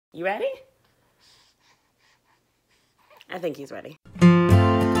You ready? I think he's ready.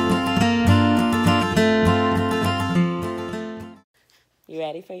 You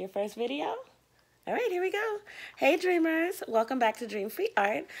ready for your first video? All right, here we go. Hey dreamers, welcome back to Dream Free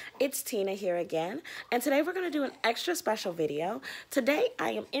Art. It's Tina here again, and today we're gonna do an extra special video. Today I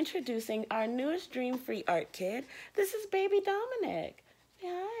am introducing our newest Dream Free Art kid. This is baby Dominic. Say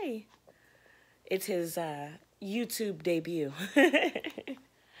hi. It's his YouTube debut.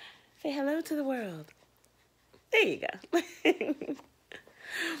 Say hello to the world. There you go.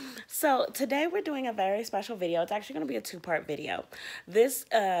 So today we're doing a very special video. It's actually going to be a two-part video. This,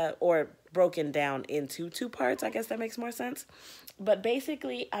 or broken down into two parts, I guess that makes more sense. But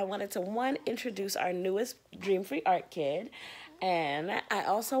basically, I wanted to, one, introduce our newest Dream Free Art kid. And I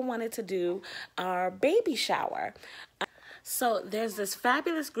also wanted to do our baby shower. So there's this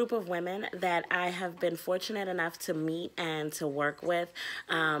fabulous group of women that I have been fortunate enough to meet and to work with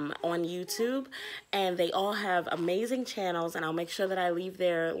on YouTube, and they all have amazing channels, and I'll make sure that I leave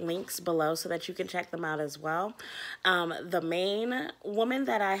their links below so that you can check them out as well. The main woman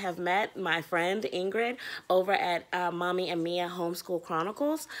that I have met, my friend Ingrid over at Mommy and Mia Homeschool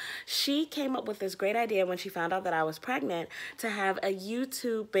Chronicles, she came up with this great idea when she found out that I was pregnant to have a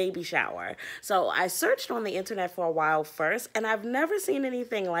YouTube baby shower. So I searched on the internet for a while first, and I've never seen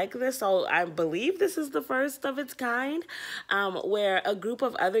anything like this, so I believe this is the first of its kind, where a group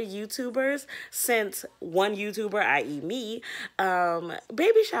of other YouTubers sent one YouTuber, i.e. me,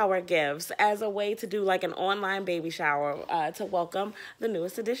 baby shower gifts as a way to do like an online baby shower to welcome the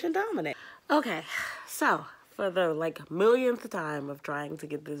newest edition Dominic. Okay, so for the millionth time of trying to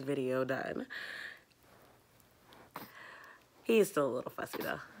get this video done, he is still a little fussy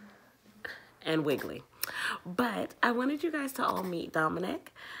though, and wiggly. But I wanted you guys to all meet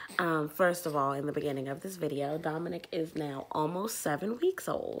Dominic. First of all, in the beginning of this video, Dominic is now almost 7 weeks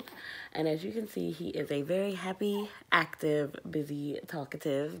old. And as you can see, he is a very happy, active, busy,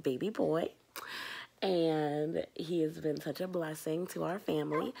 talkative baby boy. And he has been such a blessing to our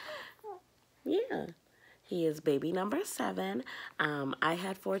family. Yeah. He is baby number 7. I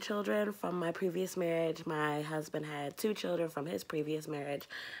had 4 children from my previous marriage. My husband had 2 children from his previous marriage.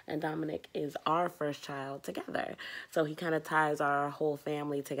 And Dominic is our first child together. So he kind of ties our whole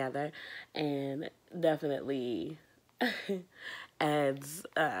family together and definitely adds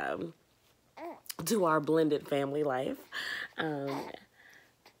to our blended family life.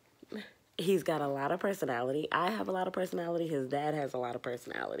 He's got a lot of personality. I have a lot of personality. His dad has a lot of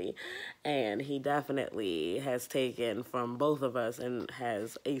personality. And he definitely has taken from both of us and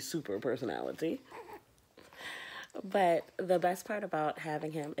has a super personality. But the best part about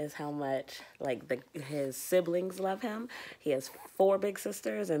having him is how much his siblings love him. He has 4 big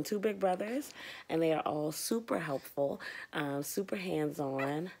sisters and 2 big brothers. And they are all super helpful, super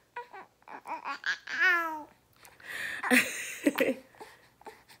hands-on.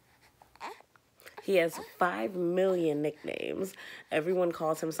 He has 5 million nicknames. Everyone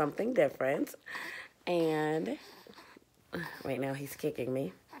calls him something different. And right now he's kicking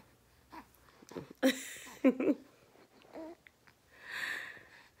me.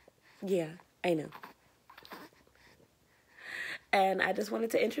 Yeah, I know. And I just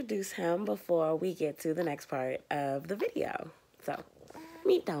wanted to introduce him before we get to the next part of the video. So,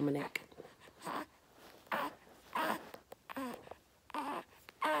 meet Dominic.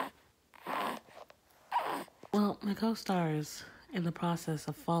 Well, my co-star is in the process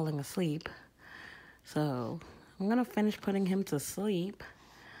of falling asleep, so I'm gonna finish putting him to sleep,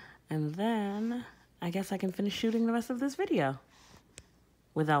 and then I guess I can finish shooting the rest of this video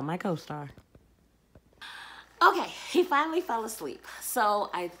without my co-star. Okay, he finally fell asleep, so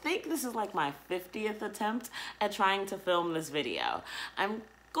I think this is like my 50th attempt at trying to film this video. I'm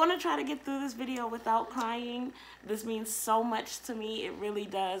gonna try to get through this video without crying. This means so much to me, it really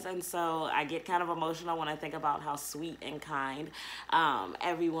does, and so I get kind of emotional when I think about how sweet and kind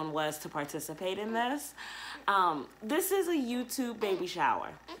everyone was to participate in this. This is a YouTube baby shower.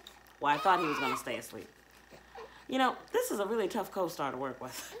 Well, I thought he was gonna stay asleep. You know, this is a really tough co-star to work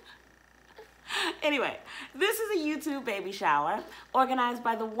with. Anyway, this is a YouTube baby shower organized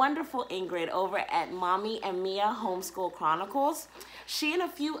by the wonderful Ingrid over at Mommy and Mia Homeschool Chronicles. She and a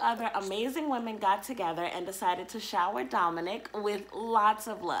few other amazing women got together and decided to shower Dominic with lots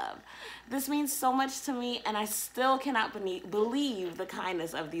of love. This means so much to me, and I still cannot believe the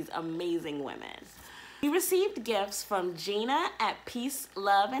kindness of these amazing women. We received gifts from Gina at Peace,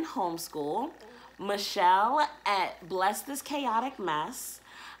 Love, and Homeschool, Michelle at Bless This Chaotic Mess,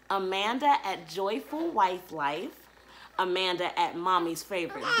 Amanda at Joyful Wife Life, Amanda at Mommy's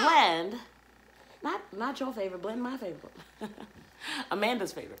Favorite Blend, not your favorite blend, my favorite.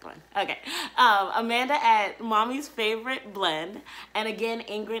 Amanda's favorite blend. Okay. Amanda at Mommy's Favorite Blend. And again,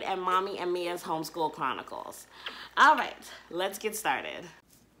 Ingrid at Mommy and Mia's Homeschool Chronicles. All right, let's get started.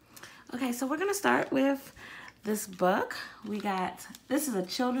 Okay, so we're going to start with this book. This is a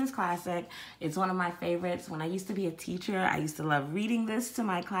children's classic. It's one of my favorites. When I used to be a teacher, I used to love reading this to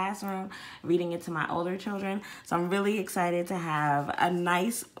my classroom, reading it to my older children. So I'm really excited to have a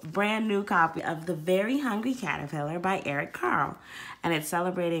nice brand new copy of The Very Hungry Caterpillar by Eric Carle. And it's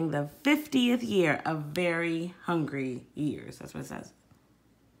celebrating the 50th year of Very Hungry Years. That's what it says.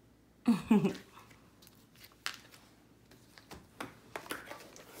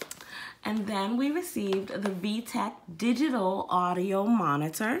 And then we received the VTech digital audio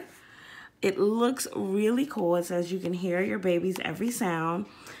monitor. It looks really cool. It says you can hear your baby's every sound.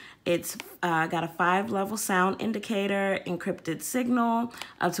 It's got a 5-level sound indicator, encrypted signal,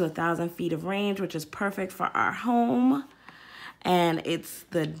 up to 1,000 feet of range, which is perfect for our home. And it's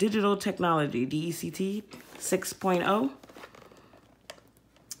the digital technology, DECT 6.0.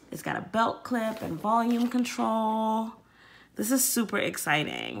 It's got a belt clip and volume control. This is super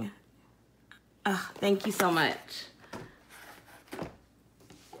exciting. Thank you so much.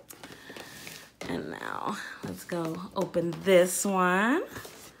 And now let's go open this one.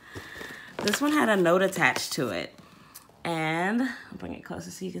 This one had a note attached to it. And I'll bring it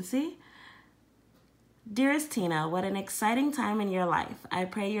closer so you can see. Dearest Tina, what an exciting time in your life. I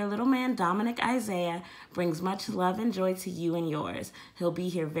pray your little man, Dominic Isaiah, brings much love and joy to you and yours. He'll be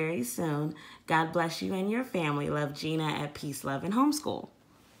here very soon. God bless you and your family. Love, Gina at Peace, Love, and Homeschool.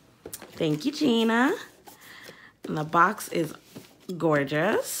 Thank you, Gina. And the box is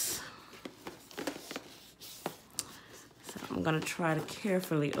gorgeous. So I'm going to try to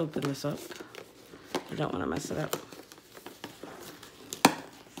carefully open this up. I don't want to mess it up.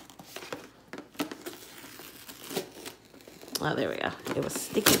 Oh, there we go. It was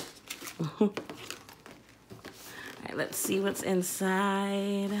sticky. All right, let's see what's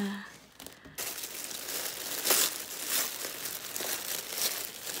inside.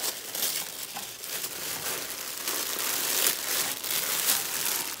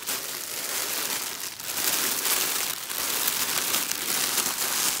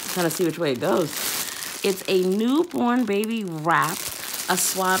 Trying to see which way it goes. It's a newborn baby wrap, a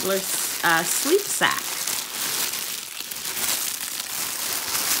swaddler sleep sack.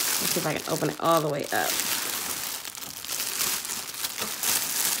 Let's see if I can open it all the way up.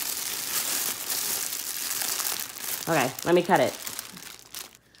 Okay, let me cut it.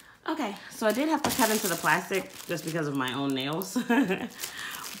 Okay, so I did have to cut into the plastic just because of my own nails.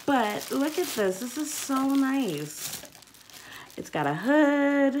 But look at this. This is so nice. It's got a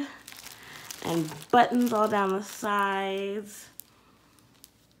hood and buttons all down the sides.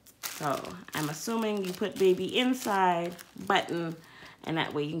 So I'm assuming you put baby inside, button, and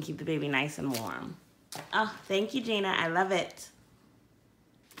that way you can keep the baby nice and warm. Oh, thank you, Gina. I love it.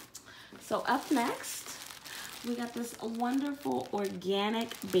 So up next, we got this wonderful organic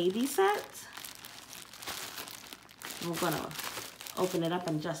baby set. We're gonna open it up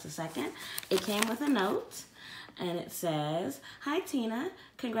in just a second. It came with a note. And it says, "Hi, Tina.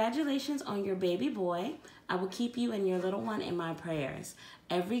 Congratulations on your baby boy. I will keep you and your little one in my prayers.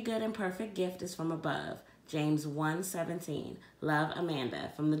 Every good and perfect gift is from above. James 1:17. Love,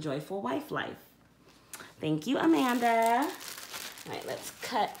 Amanda." From the Joyful Wife Life. Thank you, Amanda. All right, let's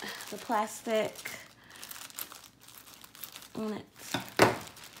cut the plastic on it.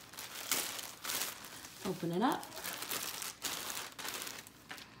 Open it up.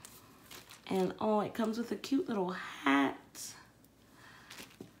 And oh, it comes with a cute little hat.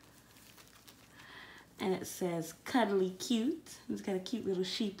 And it says cuddly cute. It's got a cute little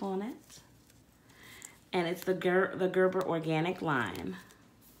sheep on it. And it's the Gerber organic line.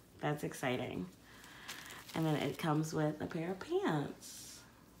 That's exciting. And then it comes with a pair of pants.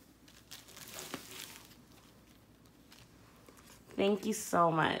 Thank you so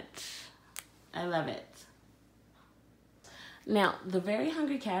much. I love it. Now, the Very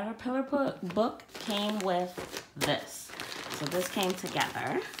Hungry Caterpillar book came with this. So this came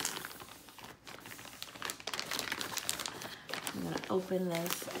together. I'm going to open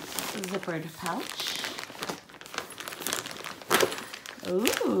this zippered pouch.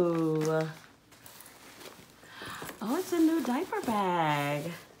 Ooh. Oh, it's a new diaper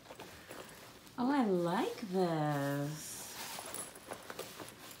bag. Oh, I like this.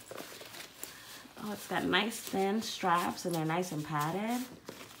 Oh, it's got nice thin straps and they're nice and padded.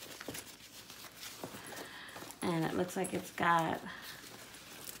 And it looks like it's got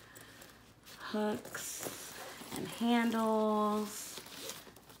hooks and handles.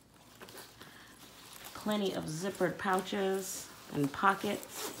 Plenty of zippered pouches. and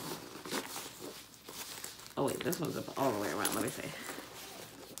pockets. Oh wait, this one's up all the way around. Let me see.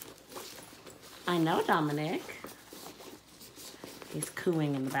 I know Dominic. He's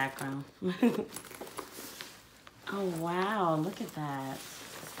cooing in the background. Oh wow, look at that.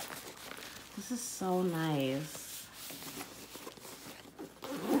 This is so nice.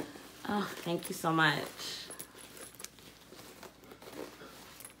 Oh, thank you so much.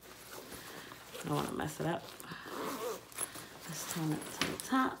 I don't want to mess it up. Let's turn it to the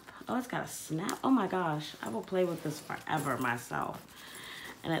top. Oh, it's got a snap. Oh my gosh, I will play with this forever myself.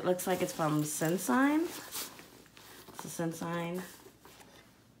 And it looks like it's from Sensign. It's a Sensign.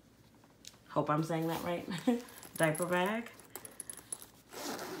 Hope I'm saying that right. Diaper bag.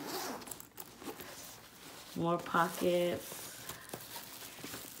 More pockets.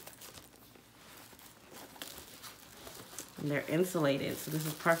 And they're insulated, so this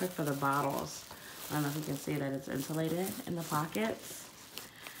is perfect for the bottles. I don't know if you can see that it's insulated in the pockets.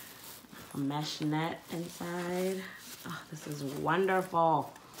 A mesh net inside. Oh, this is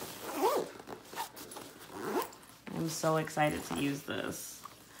wonderful. I'm so excited to use this.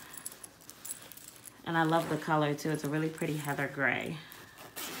 And I love the color too. It's a really pretty heather gray.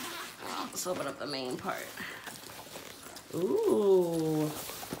 Let's open up the main part. Ooh.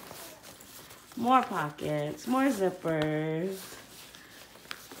 More pockets, more zippers.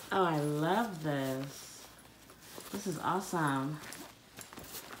 Oh, I love this. This is awesome.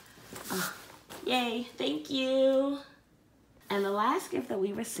 Oh, yay, thank you. And the last gift that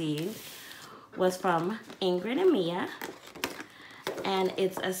we received was from Ingrid and Mia. And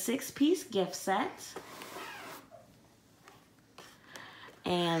it's a 6-piece gift set.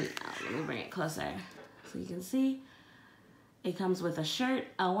 And let me bring it closer so you can see. It comes with a shirt,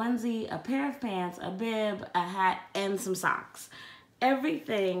 a onesie, a pair of pants, a bib, a hat, and some socks.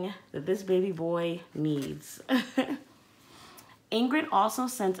 Everything that this baby boy needs. Ingrid also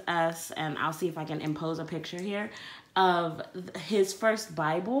sent us, and I'll see if I can impose a picture here, of his first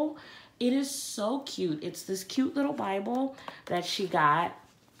Bible. It is so cute. It's this cute little Bible that she got,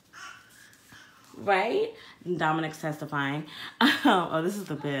 right? Dominic's testifying. Oh, this is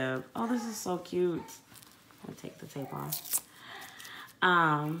the bib. Oh, this is so cute. I'll take the tape off.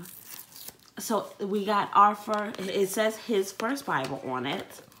 So we got our first, it says his first Bible on it.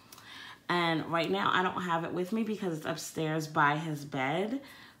 And right now I don't have it with me because it's upstairs by his bed,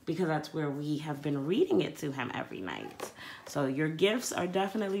 because that's where we have been reading it to him every night. So your gifts are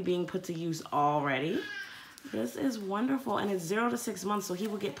definitely being put to use already. This is wonderful, and it's 0 to 6 months, so he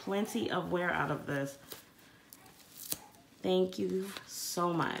will get plenty of wear out of this. Thank you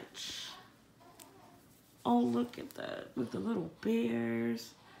so much. Oh, look at that, with the little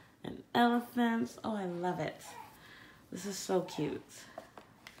bears and elephants. Oh, I love it. This is so cute.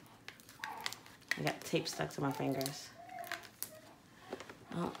 I got tape stuck to my fingers.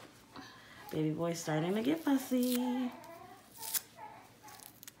 Oh, baby boy's starting to get fussy.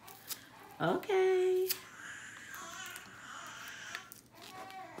 Okay.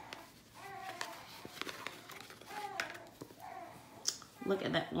 Look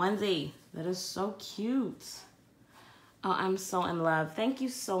at that onesie. That is so cute. Oh, I'm so in love. Thank you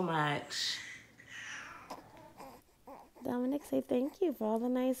so much. Dominic, say thank you for all the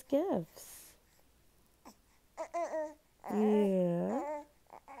nice gifts. Yeah.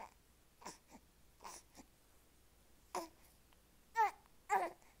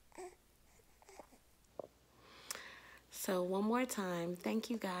 So one more time,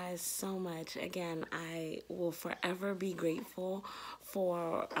 thank you guys so much. Again, I will forever be grateful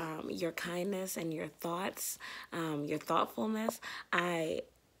for your kindness and your thoughts, your thoughtfulness. I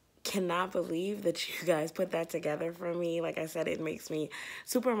cannot believe that you guys put that together for me. Like I said, it makes me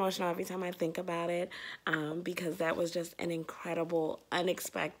super emotional every time I think about it, because that was just an incredible,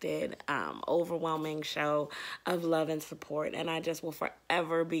 unexpected, overwhelming show of love and support, and I just will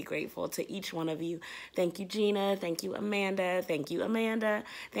forever be grateful to each one of you. Thank you, Gina. Thank you, Amanda. Thank you, Amanda.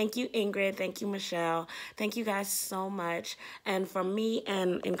 Thank you, Ingrid. Thank you, Michelle. Thank you guys so much. And from me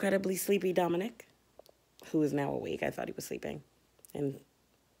and incredibly sleepy Dominic, who is now awake. I thought he was sleeping, and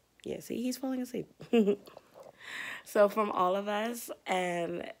yeah, see, he's falling asleep. So from all of us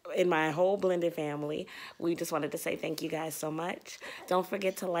and in my whole blended family, we just wanted to say thank you guys so much. Don't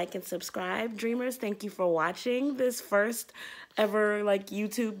forget to like and subscribe. Dreamers, thank you for watching this first ever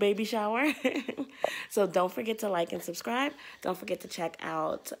YouTube baby shower. So don't forget to like and subscribe. Don't forget to check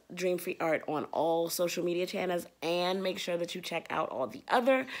out Dream Free Art on all social media channels, and make sure that you check out all the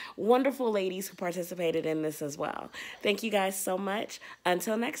other wonderful ladies who participated in this as well. Thank you guys so much.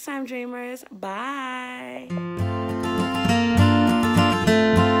 Until next time, dreamers. Bye.